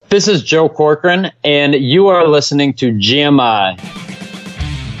This is Joe Corcoran, and you are listening to GMI.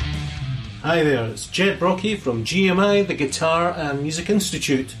 Hi there, it's Jed Brocky from GMI, the Guitar and Music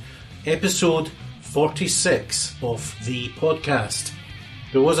Institute, episode 46 of the podcast.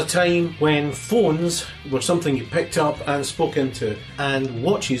 There was a time when phones were something you picked up and spoke into, and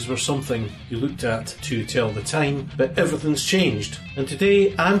watches were something you looked at to tell the time, but everything's changed. And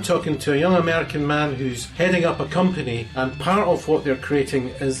today I'm talking to a young American man who's heading up a company, and part of what they're creating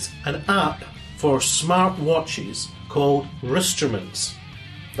is an app for smart watches called Wristruments.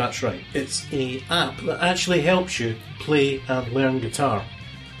 That's right, it's an app that actually helps you play and learn guitar.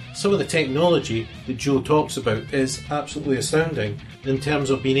 Some of the technology that Joe talks about is absolutely astounding in terms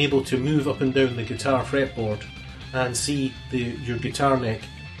of being able to move up and down the guitar fretboard and see your guitar neck,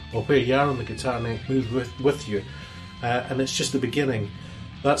 or where you are on the guitar neck, move with you. And it's just the beginning.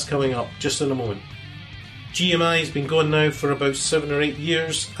 That's coming up just in a moment. GMI has been going now for about 7 or 8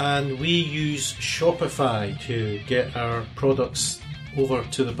 years, and we use Shopify to get our products over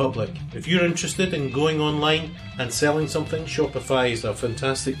to the public. If you're interested in going online and selling something, Shopify is a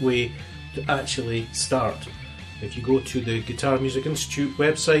fantastic way to actually start. If you go to the Guitar Music Institute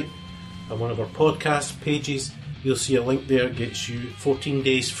website and one of our podcast pages, you'll see a link there that gets you 14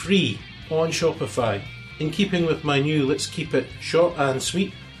 days free on Shopify. In keeping with my new Let's Keep It Short and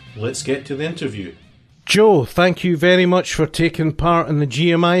Sweet, let's get to the interview. Joe, thank you very much for taking part in the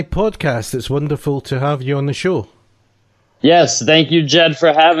GMI podcast. It's wonderful to have you on the show. Yes, thank you, Jed,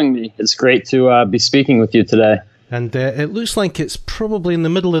 for having me. It's great to be speaking with you today. And it looks like it's probably in the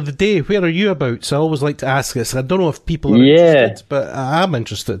middle of the day. Where are you about? So I always like to ask this. I don't know if people are interested, but I'm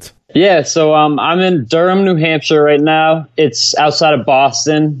interested. Yeah, so I'm in Durham, New Hampshire right now. It's outside of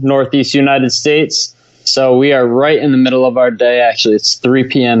Boston, northeast United States. So we are right in the middle of our day, actually. It's 3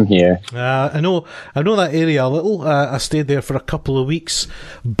 p.m. here. I know that area a little. I stayed there for a couple of weeks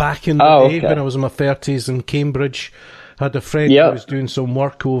back in the day when I was in my 30s in Cambridge. I had a friend who was doing some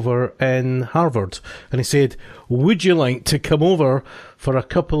work over in Harvard, and he said, would you like to come over for a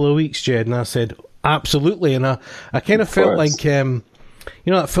couple of weeks, Jed? And I said, absolutely. And I kind of felt like, you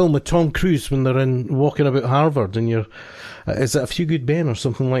know that film with Tom Cruise when they're walking about Harvard and you're, is it A Few Good Men or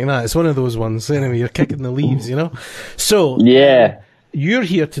something like that? It's one of those ones. Anyway, you're kicking the leaves, you know? So, you're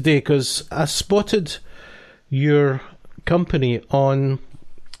here today because I spotted your company on,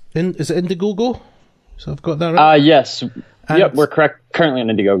 is it Indiegogo? So I've got that right? Yes. And, we're currently on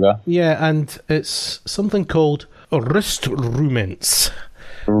Indiegogo. Yeah, and it's something called Wristruments.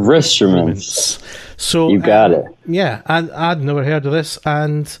 Wristruments. So you got it. Yeah, and I'd never heard of this,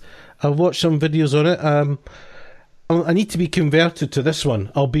 and I've watched some videos on it. I need to be converted to this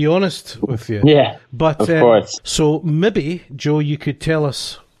one. I'll be honest with you. Yeah, but of course. So maybe, Joe, you could tell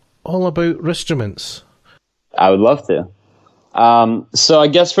us all about Wristruments. I would love to. So I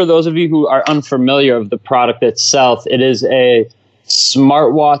guess for those of you who are unfamiliar of the product itself, it is a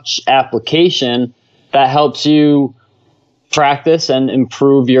smartwatch application that helps you practice and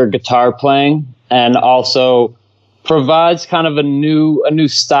improve your guitar playing, and also provides kind of a new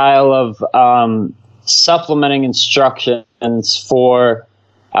style of supplementing instructions for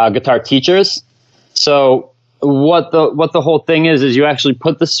guitar teachers. So what the whole thing is you actually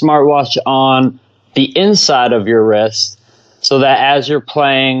put the smartwatch on the inside of your wrist, so that as you're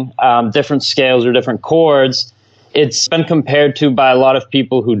playing different scales or different chords, it's been compared to by a lot of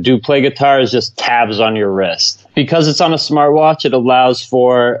people who do play guitar as just tabs on your wrist. Because it's on a smartwatch, it allows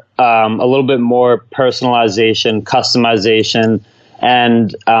for a little bit more personalization, customization,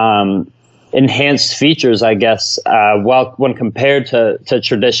 and enhanced features, I guess, when compared to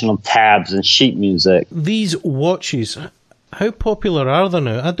traditional tabs and sheet music. These watches, how popular are they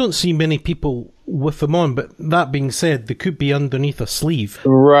now? I don't see many people with them on, but that being said, they could be underneath a sleeve.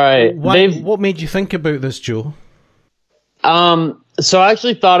 Right. What made you think about this, Joe? So I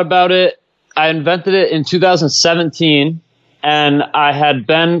actually thought about it. I invented it in 2017, and I had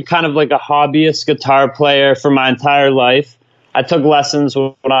been kind of like a hobbyist guitar player for my entire life. I took lessons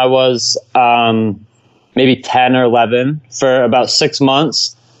when I was maybe 10 or 11 for about 6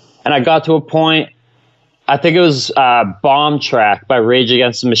 months, and I got to a point, I think it was Bomb Track by Rage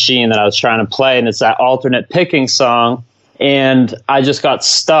Against the Machine that I was trying to play, and it's that alternate picking song, and I just got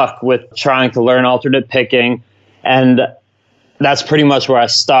stuck with trying to learn alternate picking, and that's pretty much where I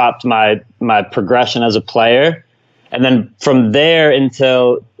stopped my progression as a player. And then from there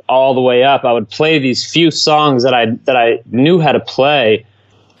until all the way up, I would play these few songs that I knew how to play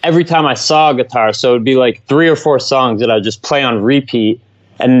every time I saw a guitar. So it would be like 3 or 4 songs that I would just play on repeat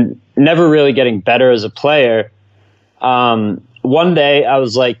and never really getting better as a player. One day I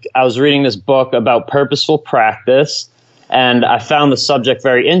was reading this book about purposeful practice, And I found the subject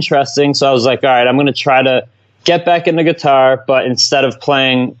very interesting. So I was like, all right, I'm going to try to get back into guitar, but instead of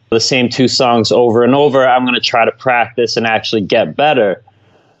playing the same 2 songs over and over, I'm going to try to practice and actually get better.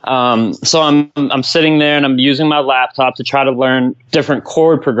 So I'm sitting there and I'm using my laptop to try to learn different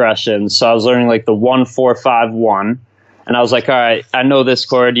chord progressions. So I was learning like the 1, 4, 5, 1. And I was like, all right, I know this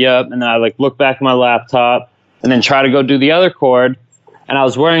chord. Yep. And then I like look back at my laptop and then try to go do the other chord. And I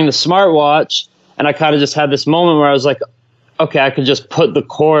was wearing the smartwatch and I kind of just had this moment where I was like, okay, I could just put the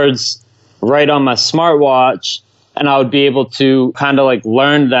chords right on my smartwatch and I would be able to kind of like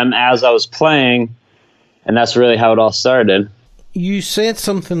learn them as I was playing. And that's really how it all started. You said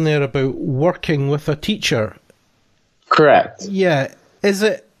something there about working with a teacher. Correct. Yeah. Is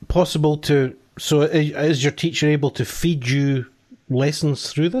it possible to... So is your teacher able to feed you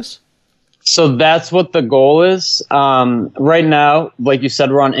lessons through this? So that's what the goal is. Right now, like you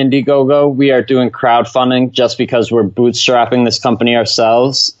said, we're on Indiegogo. We are doing crowdfunding just because we're bootstrapping this company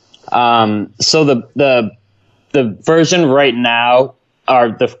ourselves. So the version right now,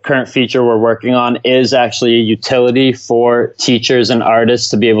 the current feature we're working on is actually a utility for teachers and artists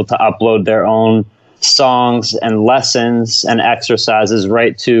to be able to upload their own songs and lessons and exercises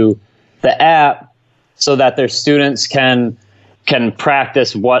right to the app so that their students can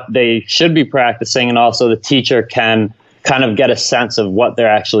practice what they should be practicing, and also the teacher can kind of get a sense of what they're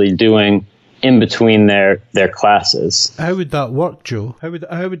actually doing in between their classes. How would that work, Joe? How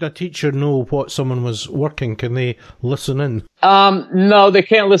would a teacher know what someone was working? Can they listen in? No, they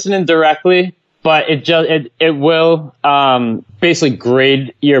can't listen in directly, but it will basically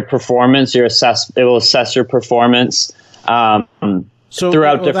grade your performance. It will assess your performance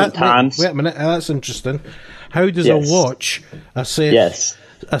throughout different times. Wait a minute, that's interesting. How does a watch assess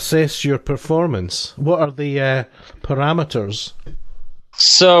your performance? What are the parameters?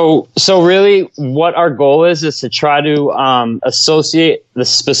 So really what our goal is to try to associate the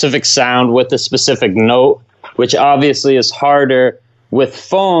specific sound with the specific note, which obviously is harder with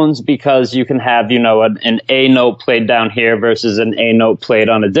phones because you can have, an A note played down here versus an A note played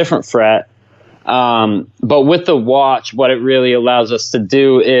on a different fret. But with the watch, what it really allows us to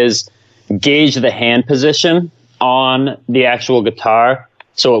do is gauge the hand position on the actual guitar,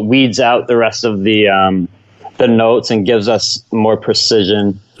 so it weeds out the rest of the notes and gives us more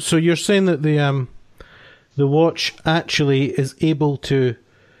precision. So you're saying that the watch actually is able to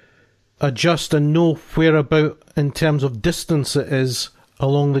adjust and know whereabout in terms of distance it is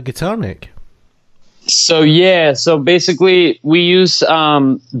along the guitar neck? So basically we use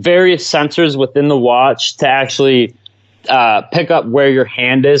various sensors within the watch to actually pick up where your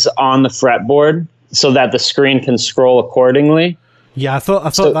hand is on the fretboard so that the screen can scroll accordingly. Yeah, I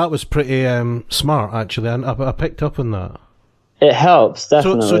thought that was pretty smart, actually. I picked up on that. It helps,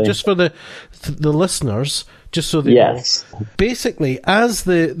 definitely. So just for the listeners, just so they know, basically, as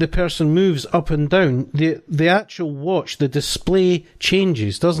the person moves up and down, the actual watch, the display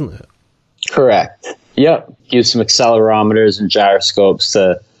changes, doesn't it? Correct. Yep. Use some accelerometers and gyroscopes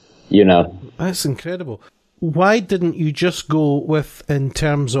to, That's incredible. Why didn't you just go with in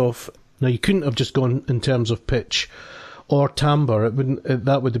terms of... Now, you couldn't have just gone in terms of pitch or timbre.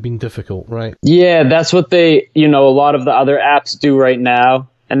 That would have been difficult, right? Yeah, that's what a lot of the other apps do right now.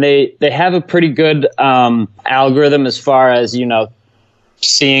 And they have a pretty good algorithm as far as,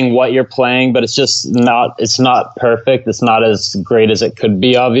 seeing what you're playing, but it's not perfect. It's not as great as it could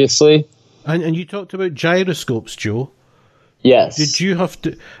be, obviously. And you talked about gyroscopes, Joe. Yes.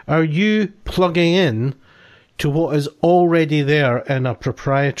 Are you plugging in to what is already there in a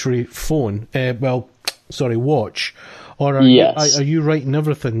proprietary phone, watch, or are you writing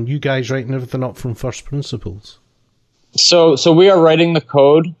everything? You guys writing everything up from first principles? So we are writing the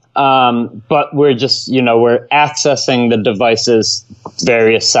code, but we're just we're accessing the device's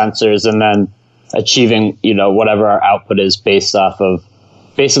various sensors and then achieving whatever our output is based off of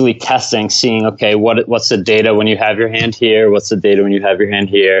basically testing, seeing what's the data when you have your hand here, what's the data when you have your hand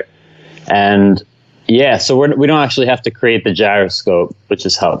here, and. Yeah, so we don't actually have to create the gyroscope, which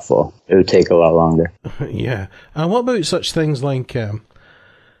is helpful. It would take a lot longer. Yeah. And what about such things like...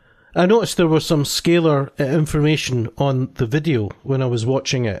 I noticed there was some scalar information on the video when I was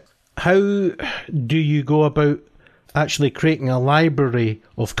watching it. How do you go about actually creating a library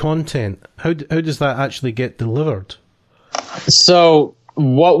of content? How does that actually get delivered? So...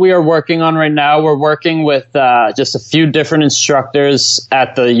 what we are working on right now, we're working with just a few different instructors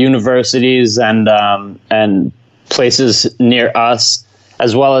at the universities and places near us,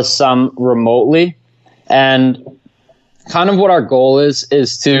 as well as some remotely. And kind of what our goal is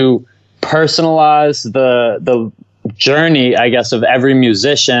to personalize the journey, I guess, of every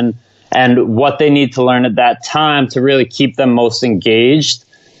musician and what they need to learn at that time to really keep them most engaged.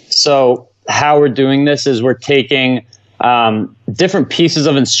 So how we're doing this is we're taking different pieces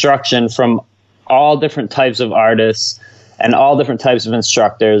of instruction from all different types of artists and all different types of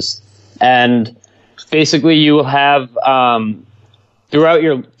instructors. And basically you will have throughout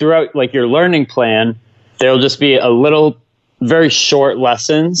your learning plan, there'll just be a little very short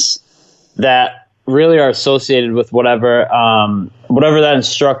lessons that really are associated with whatever that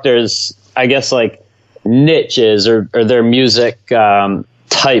instructor's, I guess, like niche is or their music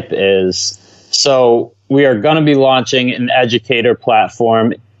type is. So we are going to be launching an educator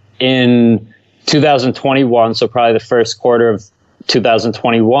platform in 2021, so probably the first quarter of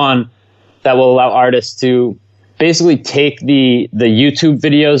 2021, that will allow artists to basically take the YouTube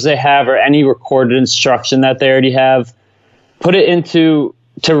videos they have or any recorded instruction that they already have, put it into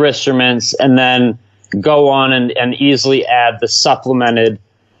Wristruments, and then go on and easily add the supplemented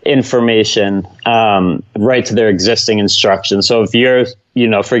information right to their existing instruction. So if you're,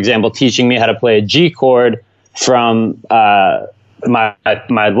 for example, teaching me how to play a G chord from my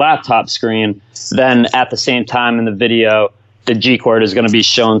laptop screen, then at the same time in the video, the G chord is going to be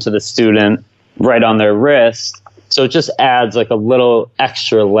shown to the student right on their wrist. So it just adds like a little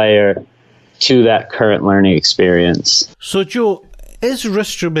extra layer to that current learning experience. So Joe, is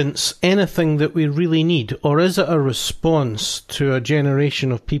Wristruments anything that we really need, or is it a response to a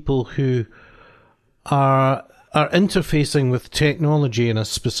generation of people who are interfacing with technology in a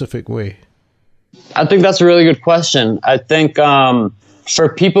specific way? I think that's a really good question. I think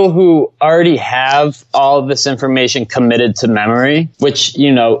for people who already have all of this information committed to memory, which,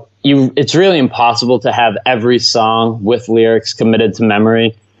 it's really impossible to have every song with lyrics committed to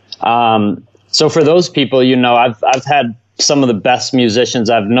memory. So for those people, I've had some of the best musicians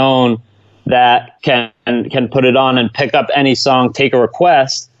I've known that can put it on and pick up any song, take a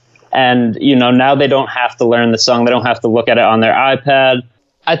request, and now they don't have to learn the song. They don't have to look at it on their iPad.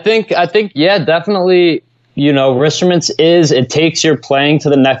 I think, yeah, definitely. Wristruments it takes your playing to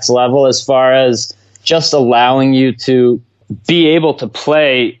the next level as far as just allowing you to be able to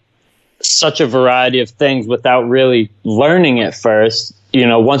play such a variety of things without really learning it first.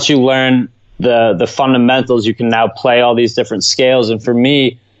 Once you learn the fundamentals, you can now play all these different scales. And for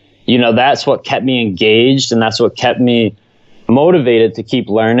me, that's what kept me engaged, and that's what kept me motivated to keep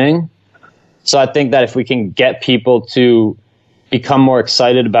learning. So I think that if we can get people to become more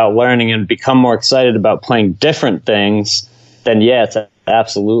excited about learning and become more excited about playing different things, then yeah, it's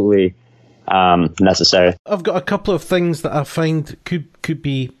absolutely necessary. I've got a couple of things that I find could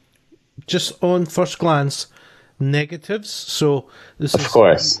be, just on first glance, negatives. So this is, of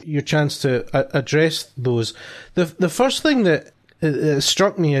course, your chance to address those. The first thing that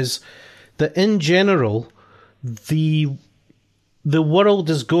struck me is that in general, the world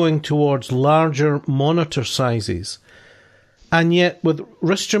is going towards larger monitor sizes. And yet with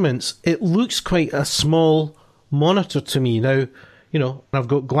Wristruments, it looks quite a small monitor to me. Now, I've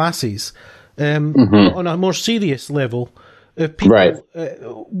got glasses. On a more serious level,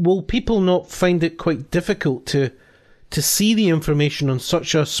 will people not find it quite difficult to see the information on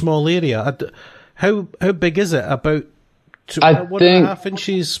such a small area? How big is it? About 1.5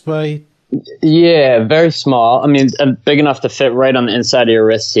 inches by... Yeah, very small. I mean, big enough to fit right on the inside of your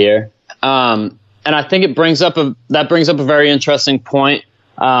wrist here. And I think that brings up a very interesting point.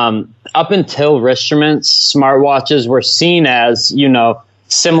 Up until Wristruments, smartwatches were seen as,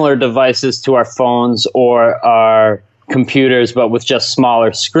 similar devices to our phones or our computers, but with just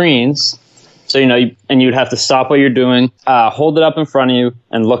smaller screens. So, and you'd have to stop what you're doing, hold it up in front of you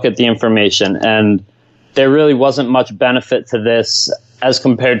and look at the information. And there really wasn't much benefit to this as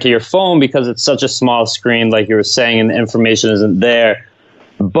compared to your phone because it's such a small screen, like you were saying, and the information isn't there.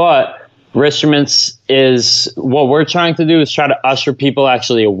 But Wristruments is what we're trying to do is try to usher people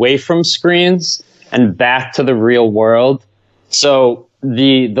actually away from screens and back to the real world. So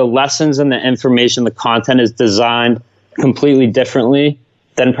the lessons and the information, the content is designed completely differently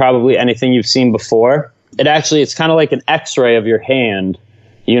than probably anything you've seen before. It's kind of like an X-ray of your hand,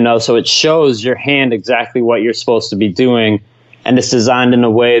 so it shows your hand exactly what you're supposed to be doing. And it's designed in a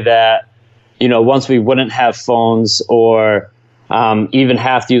way that, once we wouldn't have phones or even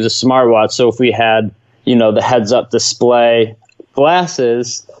have to use a smartwatch. So if we had, the heads-up display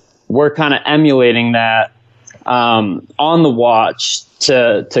glasses, we're kind of emulating that on the watch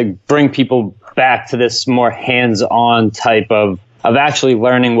to bring people back to this more hands-on type of actually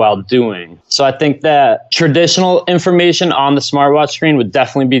learning while doing. So I think that traditional information on the smartwatch screen would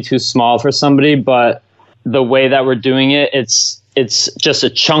definitely be too small for somebody, but the way that we're doing it, it's just a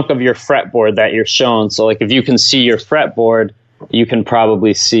chunk of your fretboard that you're shown. So like if you can see your fretboard, you can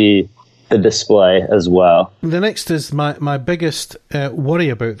probably see the display as well. The next is my biggest worry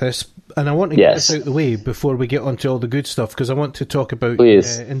about this, and I want to get this out of the way before we get onto all the good stuff, because I want to talk about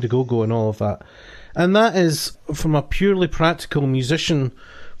Indiegogo and all of that. And that is, from a purely practical musician,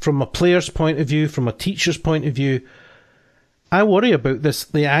 from a player's point of view, from a teacher's point of view, I worry about this,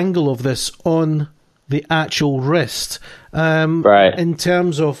 the angle of this on the actual wrist. In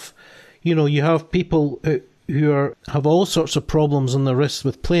terms of, you have people who have all sorts of problems on the wrist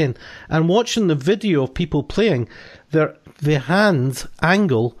with playing, and watching the video of people playing, the hand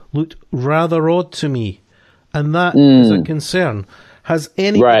angle looked rather odd to me, and that is a concern. Has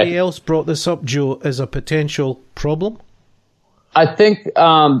anybody else brought this up, Joe, as a potential problem? I think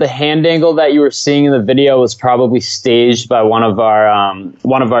the hand angle that you were seeing in the video was probably staged by one of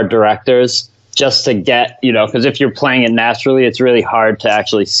our directors, just to get, because if you're playing it naturally, it's really hard to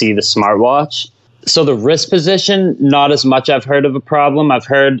actually see the smartwatch. So the wrist position, not as much I've heard of a problem. I've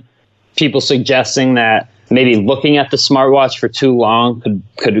heard people suggesting that maybe looking at the smartwatch for too long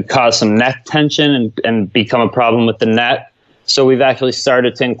could cause some neck tension and become a problem with the neck. So we've actually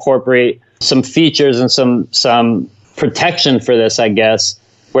started to incorporate some features and some protection for this, I guess,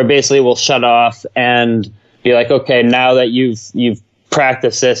 where basically we'll shut off and be like, okay, now that you've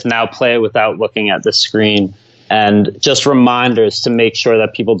practiced this, now play it without looking at the screen. And just reminders to make sure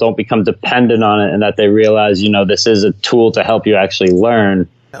that people don't become dependent on it and that they realize, this is a tool to help you actually learn.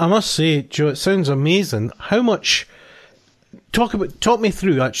 I must say, Joe, it sounds amazing. How much... Talk me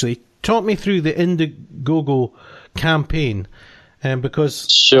through the Indiegogo campaign,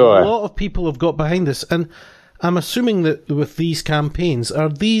 because a lot of people have got behind this, and I'm assuming that with these campaigns, are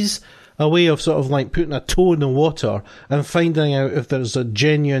these a way of sort of like putting a toe in the water and finding out if there's a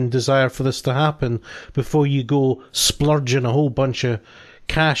genuine desire for this to happen before you go splurging a whole bunch of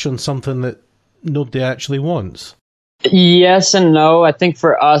cash on something that nobody actually wants? Yes and no. I think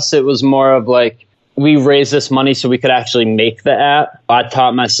for us, it was more of like, we raised this money so we could actually make the app. I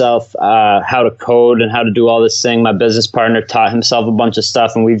taught myself how to code and how to do all this thing. My business partner taught himself a bunch of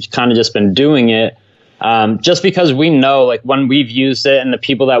stuff, and we've kind of just been doing it. Just because we know, like, when we've used it and the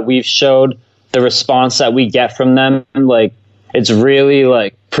people that we've showed, the response that we get from them, like, it's really,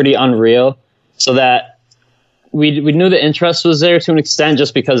 like, pretty unreal. So that we knew the interest was there to an extent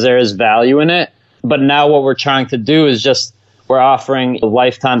just because there is value in it. But now what we're trying to do is we're offering a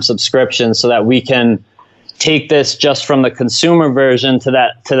lifetime subscription so that we can take this just from the consumer version to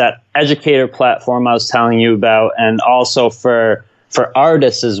that educator platform I was telling you about, and also for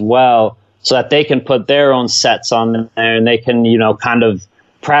artists as well, so that they can put their own sets on there and they can, kind of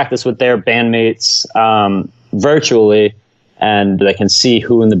practice with their bandmates virtually, and they can see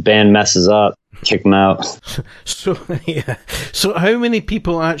who in the band messes up, kick them out. So how many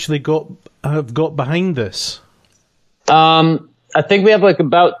people actually have got behind this? I think we have like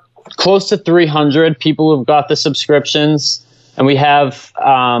about close to 300 people who've got the subscriptions, and we have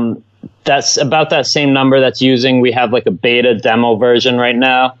that's about that same number that's using. We have like a beta demo version right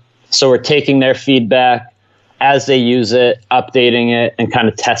now. So we're taking their feedback as they use it, updating it, and kind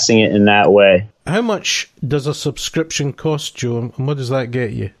of testing it in that way. How much does a subscription cost, Joe, and what does that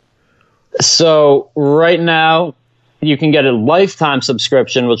get you? So right now, you can get a lifetime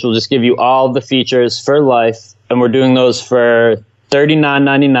subscription, which will just give you all the features for life, and we're doing those for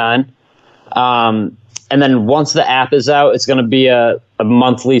 $39.99. And then once the app is out, it's going to be a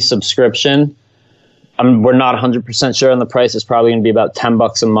monthly subscription. We're not 100% sure on the price. It's probably going to be about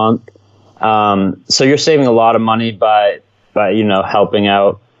 $10 a month. So you're saving a lot of money by helping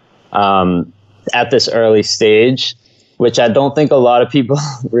out at this early stage, which I don't think a lot of people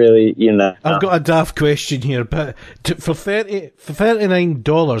really, I've got a daft question here, but for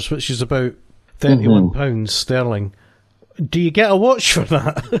 $39, which is about £31 sterling, do you get a watch for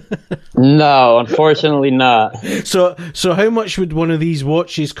that? No, unfortunately not. So how much would one of these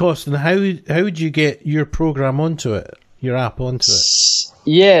watches cost, and how would you get your program onto it, your app onto it?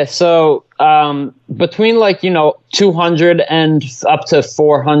 Yeah, so between 200 and up to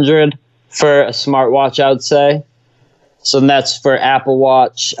 400 for a smartwatch, I would say. So that's for Apple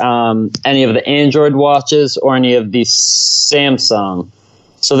Watch, any of the Android watches, or any of the Samsung.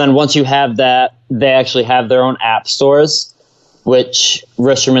 So then once you have that, they actually have their own app stores, which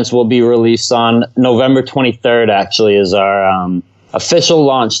Wristruments will be released on November 23rd, actually, is our official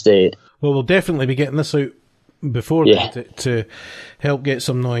launch date. Well, we'll definitely be getting this out before that to help get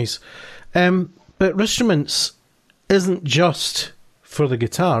some noise. But Wristruments isn't just for the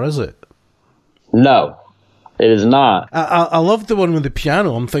guitar, is it? No, It is not. I love the one with the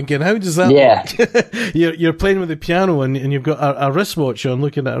piano. I'm thinking, how does that work? You're playing with the piano and you've got a wristwatch on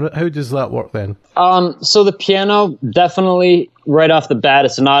looking at it. How does that work then? So the piano, definitely right off the bat,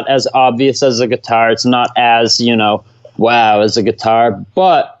 it's not as obvious as a guitar. It's not as, wow, as a guitar.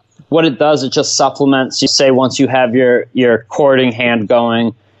 But what it does, it just supplements, you say, once you have your chording hand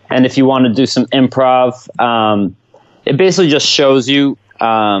going, and if you want to do some improv, it basically just shows you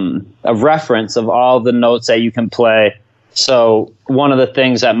a reference of all the notes that you can play. So one of the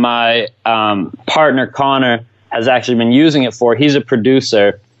things that my partner Connor has actually been using it for, he's a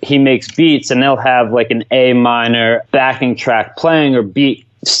producer. He makes beats and they'll have like an A minor backing track playing or beat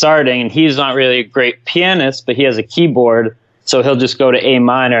starting. And he's not really a great pianist, but he has a keyboard. So he'll just go to A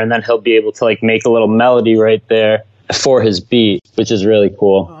minor and then he'll be able to like make a little melody right there for his beat, which is really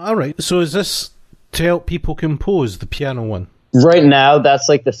cool. All right. So is this to help people compose, the piano one? Right now, that's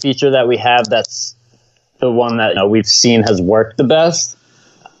like the feature that we have. That's the one that we've seen has worked the best.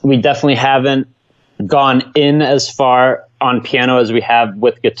 We definitely haven't gone in as far on piano as we have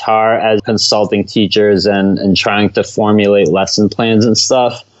with guitar as consulting teachers and trying to formulate lesson plans and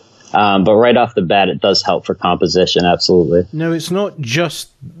stuff. But right off the bat, it does help for composition, absolutely. Now, it's not just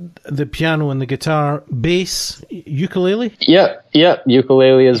the piano and the guitar, bass, ukulele? Yep,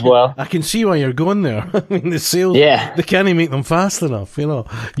 ukulele as well. I can see why you're going there. I mean, the sales, they can't make them fast enough,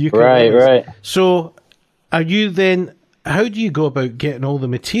 Ukuleles. Right. So, are you then, how do you go about getting all the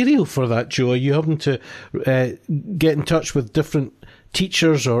material for that, Joe? Are you having to get in touch with different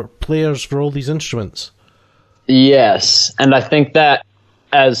teachers or players for all these instruments? Yes, and I think that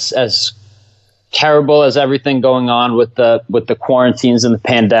as terrible as everything going on with the quarantines and the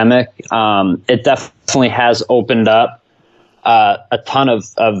pandemic, it definitely has opened up a ton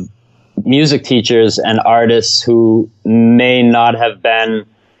of music teachers and artists who may not have been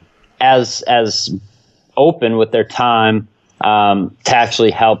as open with their time to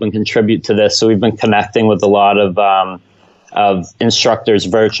actually help and contribute to this. So we've been connecting with a lot of instructors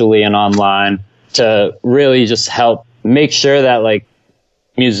virtually and online to really just help make sure that like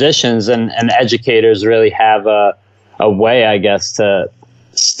musicians and educators really have a way, I guess, to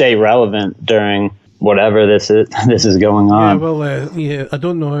stay relevant during whatever this is going on. Yeah, well, I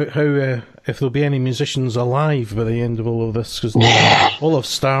don't know how if there'll be any musicians alive by the end of all of this, because all have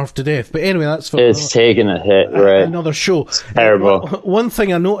starved to death. But anyway, that's for it's taking a hit, right? Another show. It's terrible. One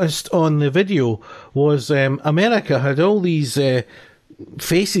thing I noticed on the video was America had all these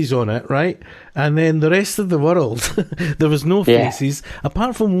faces on it, right? And then the rest of the world, there was no faces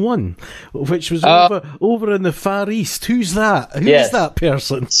apart from one, which was over in the Far East. Who's that? Who's that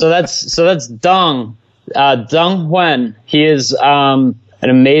person? So that's Dong Huen. He is an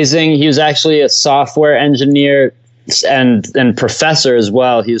amazing. He was actually a software engineer and professor as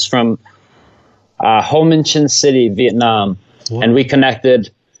well. He's from Ho Chi Minh City, Vietnam, and we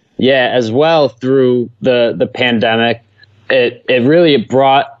connected, as well through the pandemic. It really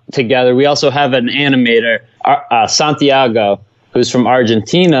brought together. We also have an animator, Santiago, who's from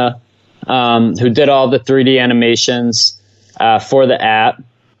Argentina, who did all the 3D animations for the app.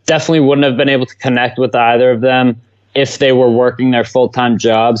 Definitely wouldn't have been able to connect with either of them if they were working their full-time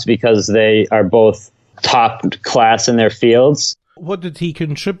jobs, because they are both top class in their fields. What did he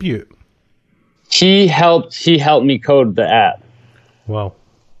contribute? He helped me code the app. Wow.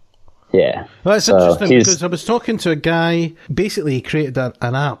 Yeah. Well, that's interesting because I was talking to a guy, basically he created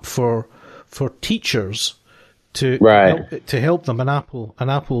an app for teachers to help them, an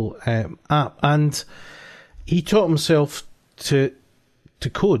Apple app, and he taught himself to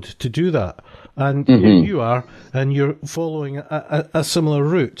code, to do that. And here you are, and you're following a similar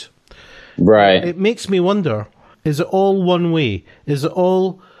route. Right. It makes me wonder, is it all one way? Is it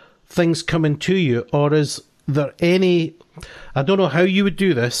all things coming to you, or is there any... I don't know how you would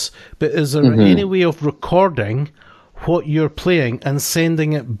do this, but is there any way of recording what you're playing and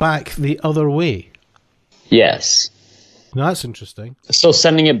sending it back the other way? Yes. No, that's interesting. So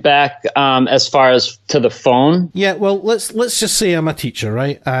sending it back as far as to the phone? Yeah, well, let's just say I'm a teacher,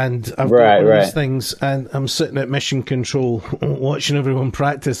 right? And I've got one of these things, and I'm sitting at Mission Control watching everyone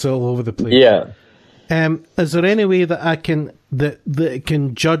practice all over the place. Yeah. Is there any way that I can that it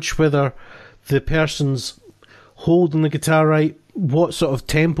can judge whether the person's holding the guitar right, what sort of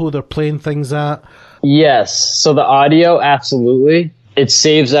tempo they're playing things at? Yes. So the audio, absolutely. It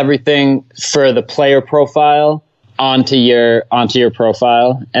saves everything for the player profile onto your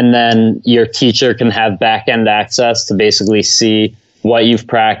profile, and then your teacher can have back-end access to basically see what you've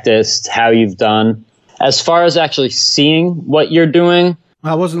practiced, how you've done. As far as actually seeing what you're doing,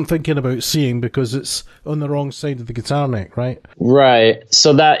 I wasn't thinking about seeing because it's on the wrong side of the guitar neck, right? Right.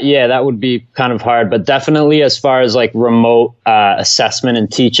 So that would be kind of hard, but definitely as far as like remote assessment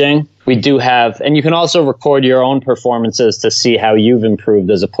and teaching, we do have, and you can also record your own performances to see how you've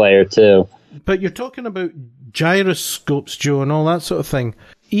improved as a player too. But you're talking about gyroscopes, Joe, and all that sort of thing.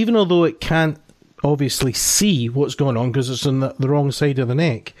 Even although it can't obviously see what's going on because it's on the wrong side of the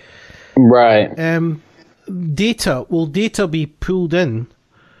neck. Right. Will data be pulled in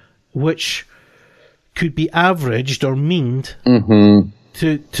which could be averaged or meaned to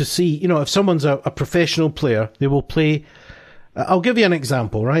see, you know, if someone's a professional player, they will play. I'll give you an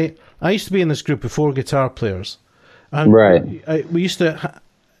example, right? I used to be in this group of 4 guitar players. And right. We used to,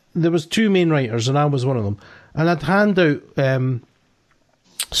 there was 2 main writers and I was one of them. And I'd hand out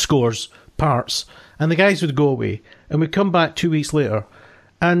scores, parts, and the guys would go away and we'd come back 2 weeks later.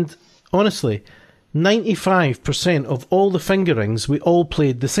 And honestly, 95% of all the fingerings, we all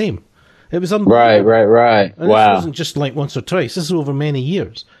played the same. It was unbelievable. Right. And wow. This wasn't just like once or twice. This is over many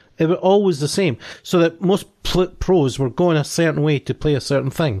years. It was always the same. So that most pros were going a certain way to play a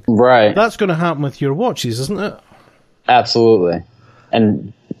certain thing. Right. That's going to happen with your watches, isn't it? Absolutely.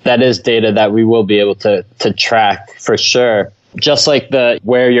 And that is data that we will be able to track for sure. Just like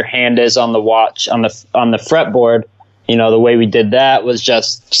where your hand is on the watch, on the fretboard, you know, the way we did that was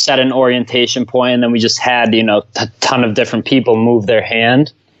just set an orientation point, and then we just had, you know, a ton of different people move their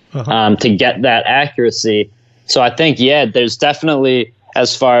hand to get that accuracy. So I think, there's definitely,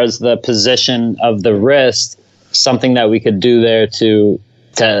 as far as the position of the wrist, something that we could do there to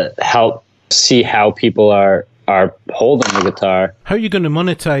help see how people are holding the guitar. How are you going to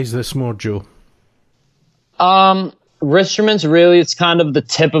monetize this more, Joe? Wriststruments, really, it's kind of the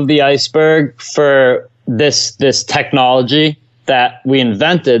tip of the iceberg for this technology that we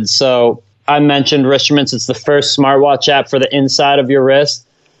invented. So I mentioned Wriststruments. It's the first smartwatch app for the inside of your wrist,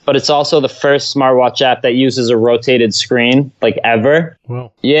 but it's also the first smartwatch app that uses a rotated screen, like ever.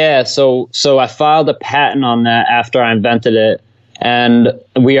 Wow. Yeah, so I filed a patent on that after I invented it, and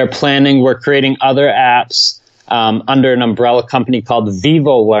we're creating other apps under an umbrella company called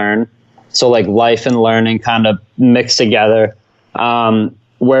VivoLearn. So like life and learning kind of mixed together,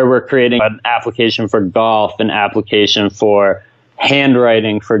 where we're creating an application for golf, an application for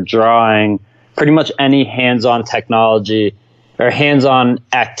handwriting, for drawing, pretty much any hands-on technology or hands-on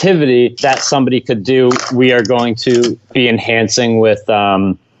activity that somebody could do. We are going to be enhancing with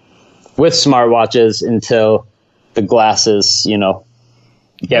smartwatches until the glasses, you know,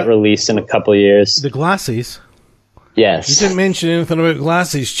 get released in a couple of years. The glasses? Yes. You didn't mention anything about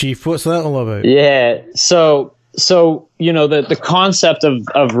glasses, Chief. What's that all about? Yeah. So you know, the concept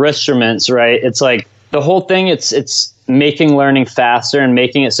of Wriststruments, right? It's like the whole thing. It's making learning faster and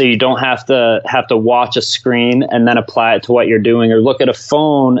making it so you don't have to watch a screen and then apply it to what you're doing, or look at a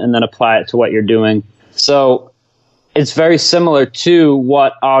phone and then apply it to what you're doing. So it's very similar to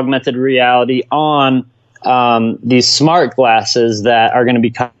what augmented reality on these smart glasses that are going to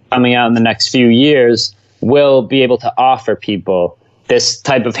be coming out in the next few years will be able to offer people this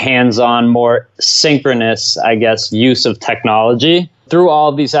type of hands-on, more synchronous, I guess, use of technology. Through all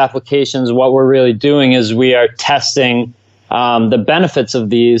of these applications, what we're really doing is we are testing the benefits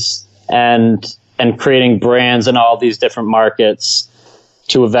of these and creating brands in all these different markets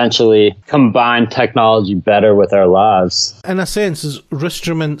to eventually combine technology better with our lives. In a sense, is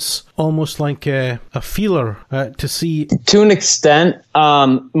Wriststruments almost like a feeler to see? To an extent,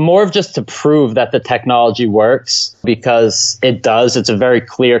 more of just to prove that the technology works, because it does. It's a very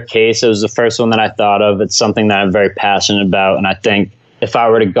clear case. It was the first one that I thought of. It's something that I'm very passionate about. And I think if I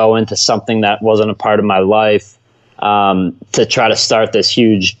were to go into something that wasn't a part of my life, to try to start this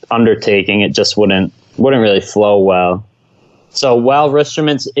huge undertaking, it just wouldn't really flow well. So while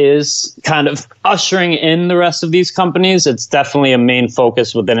Wriststruments is kind of ushering in the rest of these companies, it's definitely a main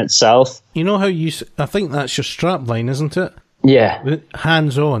focus within itself. You know how I think that's your strapline, isn't it? Yeah.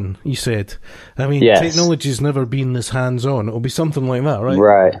 Hands-on, you said. I mean, yes. Technology's never been this hands-on. It'll be something like that,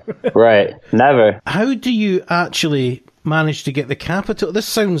 right? Right. Never. How do you actually manage to get the capital? This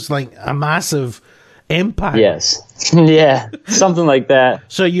sounds like a massive empire. Yes. Yeah, something like that.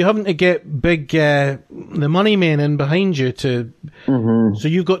 So you haven't to get big, the money men in behind you to. Mm-hmm. So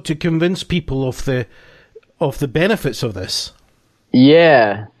you've got to convince people of the benefits of this.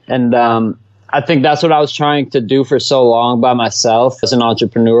 Yeah, and I think that's what I was trying to do for so long by myself as an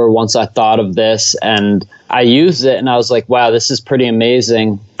entrepreneur. Once I thought of this and I used it, and I was like, wow, this is pretty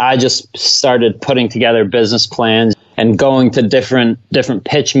amazing. I just started putting together business plans and going to different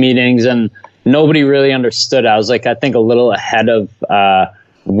pitch meetings, and nobody really understood. I was like, I think a little ahead of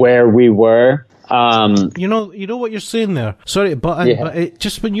where we were. You know what you're saying there. Sorry, but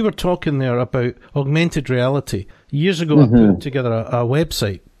just when you were talking there about augmented reality, years ago I put together a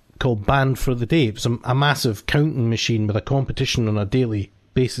website called Band for the Day. It was a massive counting machine with a competition on a daily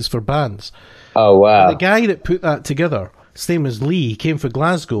basis for bands. Oh, wow. And the guy that put that together, his name was Lee, he came from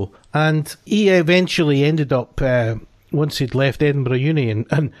Glasgow, and he eventually ended up, once he'd left Edinburgh Uni,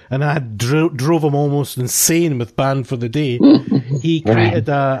 and I drove him almost insane with Band for the Day, he created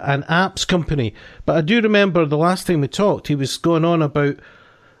an apps company. But I do remember the last time we talked, he was going on about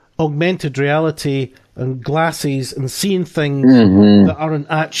augmented reality and glasses and seeing things that aren't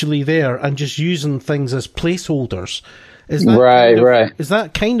actually there and just using things as placeholders. Is that right. Is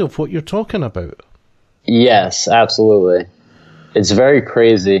that kind of what you're talking about? Yes, absolutely. It's very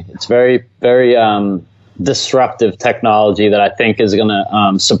crazy. It's very, very disruptive technology that I think is going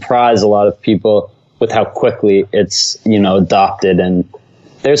to surprise a lot of people with how quickly it's, adopted. And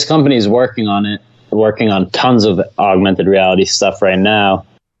there's companies working on it, working on tons of augmented reality stuff right now.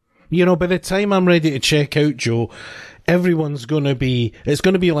 By the time I'm ready to check out, Joe, everyone's going to be, it's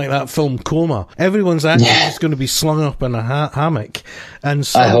going to be like that film Coma. Everyone's actually just going to be slung up in a hammock. And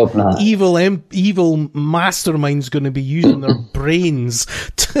so I hope not. evil mastermind's going to be using their brains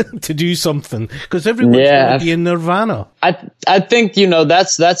to do something. Because everyone's going to be in nirvana. I think,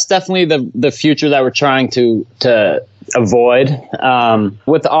 that's definitely the future that we're trying to avoid.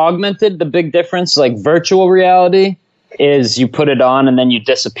 With augmented, the big difference, like virtual reality, is you put it on and then you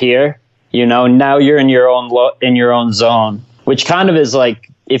disappear. Now you're in your own zone, which kind of is like,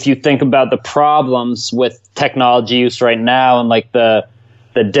 if you think about the problems with technology use right now and like the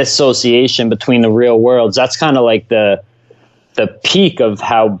dissociation between the real worlds, that's kind of like the peak of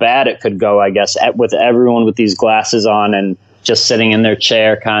how bad it could go, I guess, with everyone with these glasses on and just sitting in their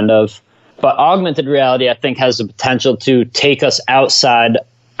chair kind of. But augmented reality, I think, has the potential to take us outside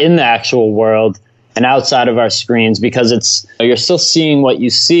in the actual world and outside of our screens, because you're still seeing what you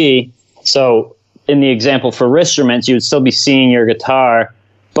see. So in the example for instruments, you would still be seeing your guitar,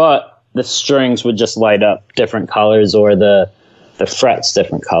 but the strings would just light up different colors, or the frets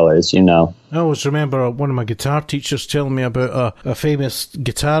different colors, I always remember one of my guitar teachers telling me about a famous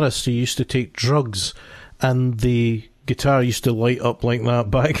guitarist who used to take drugs, and the guitar used to light up like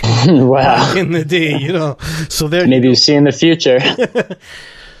that back, back in the day, So there, maybe you see in the future.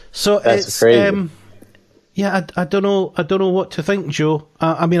 So that's crazy. I don't know what to think, Joe.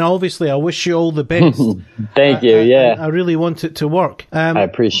 Obviously, I wish you all the best. Thank you. I really want it to work. I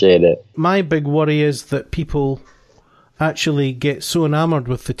appreciate it. My big worry is that people actually get so enamored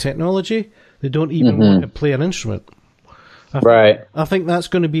with the technology they don't even want to play an instrument. I think that's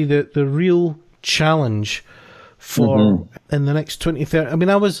going to be the real challenge for in the next 20, 30.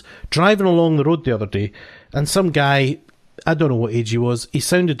 I was driving along the road the other day, and some guy, I don't know what age he was. He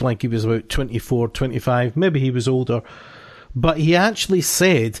sounded like he was about 24, 25. Maybe he was older. But he actually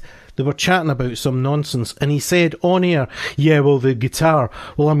said, they were chatting about some nonsense, and he said on air, the guitar.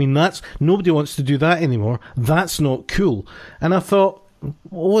 Well, nobody wants to do that anymore. That's not cool. And I thought,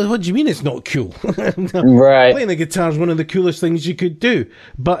 well, what do you mean it's not cool? Right. Playing the guitar is one of the coolest things you could do.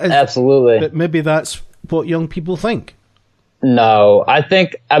 But absolutely. But maybe that's what young people think. No, I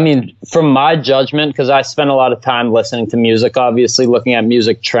think, from my judgment, because I spend a lot of time listening to music, obviously looking at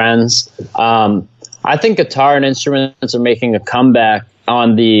music trends, I think guitar and instruments are making a comeback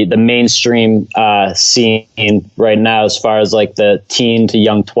on the mainstream scene right now, as far as like the teen to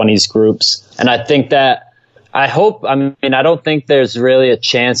young 20s groups. And I think that, I don't think there's really a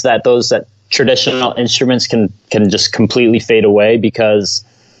chance that that traditional instruments can just completely fade away, because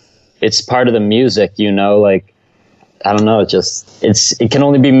it's part of the music, like, I don't know. It can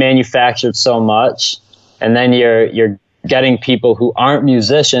only be manufactured so much, and then you're getting people who aren't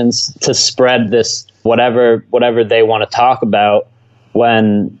musicians to spread this whatever they want to talk about,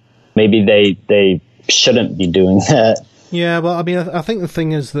 when maybe they shouldn't be doing that. Yeah, well, I think the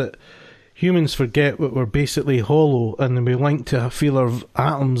thing is that humans forget that we're basically hollow, and we like to feel our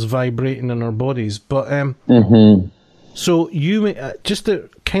atoms vibrating in our bodies. But so you, just to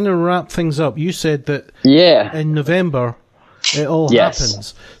kind of wrap things up, you said that in November it all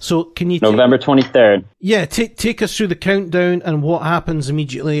happens. So can you November 23rd? Yeah, take us through the countdown and what happens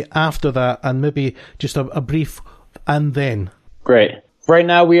immediately after that, and maybe just a brief and then. Great. Right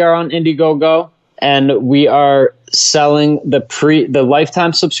now we are on Indiegogo, and we are selling the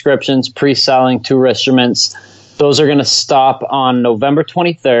lifetime subscriptions, pre-selling 2 instruments. Those are going to stop on November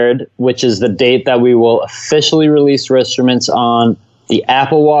 23rd, which is the date that we will officially release instruments on the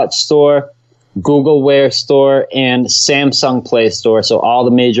Apple Watch Store, Google Wear Store, and Samsung Play Store, so all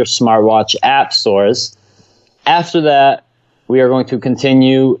the major smartwatch app stores. After that, we are going to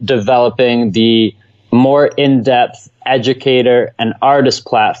continue developing the more in-depth educator and artist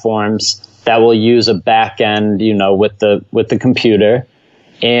platforms that will use a back end, with the computer,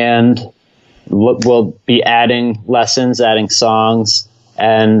 and we'll be adding lessons, adding songs,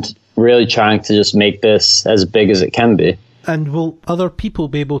 and really trying to just make this as big as it can be. And will other people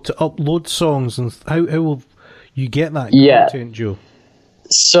be able to upload songs, and how will you get that content, Joe?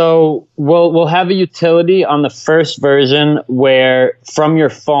 So we'll have a utility on the first version where from your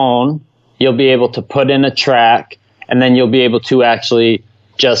phone, you'll be able to put in a track, and then you'll be able to actually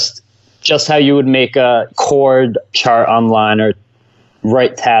just how you would make a chord chart online or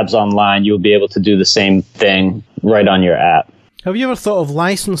write tabs online, you'll be able to do the same thing right on your app. Have you ever thought of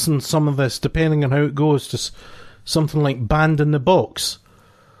licensing some of this, depending on how it goes, to something like Band in the Box?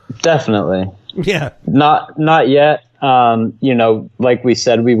 Definitely. Yeah. Not yet. Like we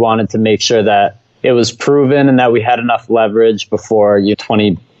said, we wanted to make sure that it was proven and that we had enough leverage before your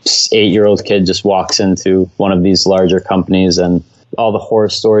 28-year-old kid just walks into one of these larger companies and all the horror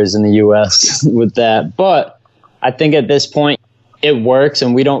stories in the U.S. with that. But I think at this point it works,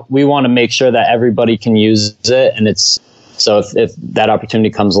 and we want to make sure that everybody can use it, and it's. So if that opportunity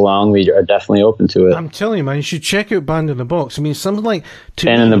comes along, we are definitely open to it. I'm telling you, man, you should check out Band in the Box. I mean, something like...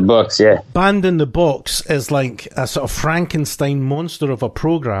 Band in the Box, yeah. Band in the Box is like a sort of Frankenstein monster of a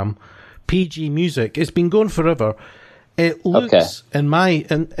program. PG Music. It's been going forever. It looks,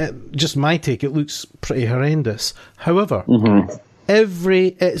 just my take, it looks pretty horrendous. However,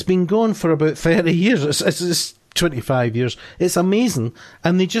 it's been going for about 30 years. It's 25 years. It's amazing.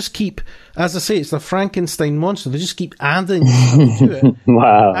 And they just keep, as I say, it's the Frankenstein monster. They just keep adding stuff to it.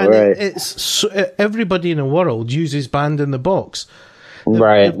 Wow, and right. Everybody in the world uses Band in the Box. They've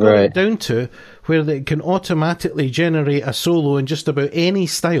got it down to where they can automatically generate a solo in just about any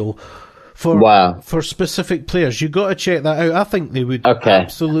style for specific players. You've got to check that out. I think they would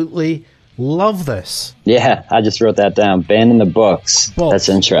absolutely love this. Yeah, I just wrote that down. Band in the Box. That's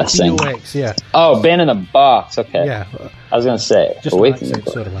interesting. B-O-X, yeah. Oh, Band in the Box. Okay. Yeah. I was going to say. Just away from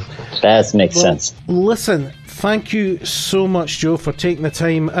the that makes sense. Listen, thank you so much, Joe, for taking the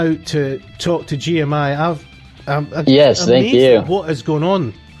time out to talk to GMI. Yes, thank you. What is going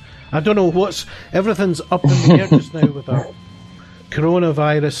on? I don't know everything's up in the air just now with our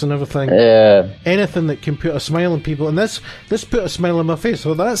coronavirus and everything. Yeah. Anything that can put a smile on people, and this put a smile on my face.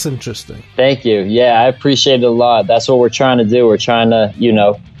 So that's interesting. Thank you. Yeah, I appreciate it a lot. That's what we're trying to do. We're trying to,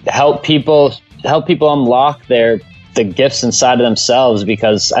 help people unlock the gifts inside of themselves,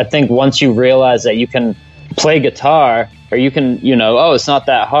 because I think once you realize that you can play guitar, or you can, it's not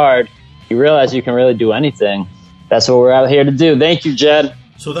that hard, you realize you can really do anything. That's what we're out here to do. Thank you, Jed.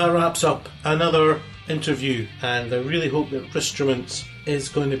 So that wraps up another interview, and I really hope that Wrisтрuments is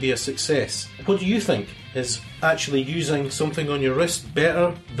going to be a success. What do you think? Is actually using something on your wrist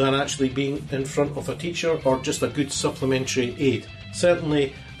better than actually being in front of a teacher, or just a good supplementary aid?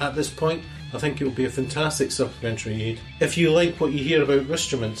 Certainly at this point, I think it will be a fantastic supplementary aid. If you like what you hear about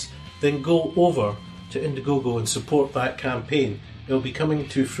Wristruments, then go over to Indiegogo and support that campaign. It will be coming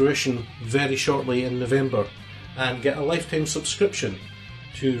to fruition very shortly in November, and get a lifetime subscription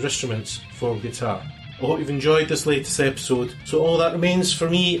to Wristruments for guitar. I hope you've enjoyed this latest episode. So all that remains for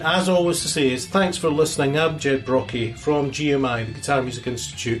me, as always, to say is thanks for listening. I'm Jed Brockie from GMI, the Guitar Music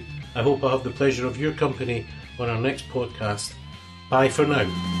Institute. I hope I have the pleasure of your company on our next podcast. Bye for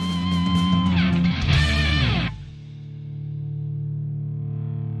now.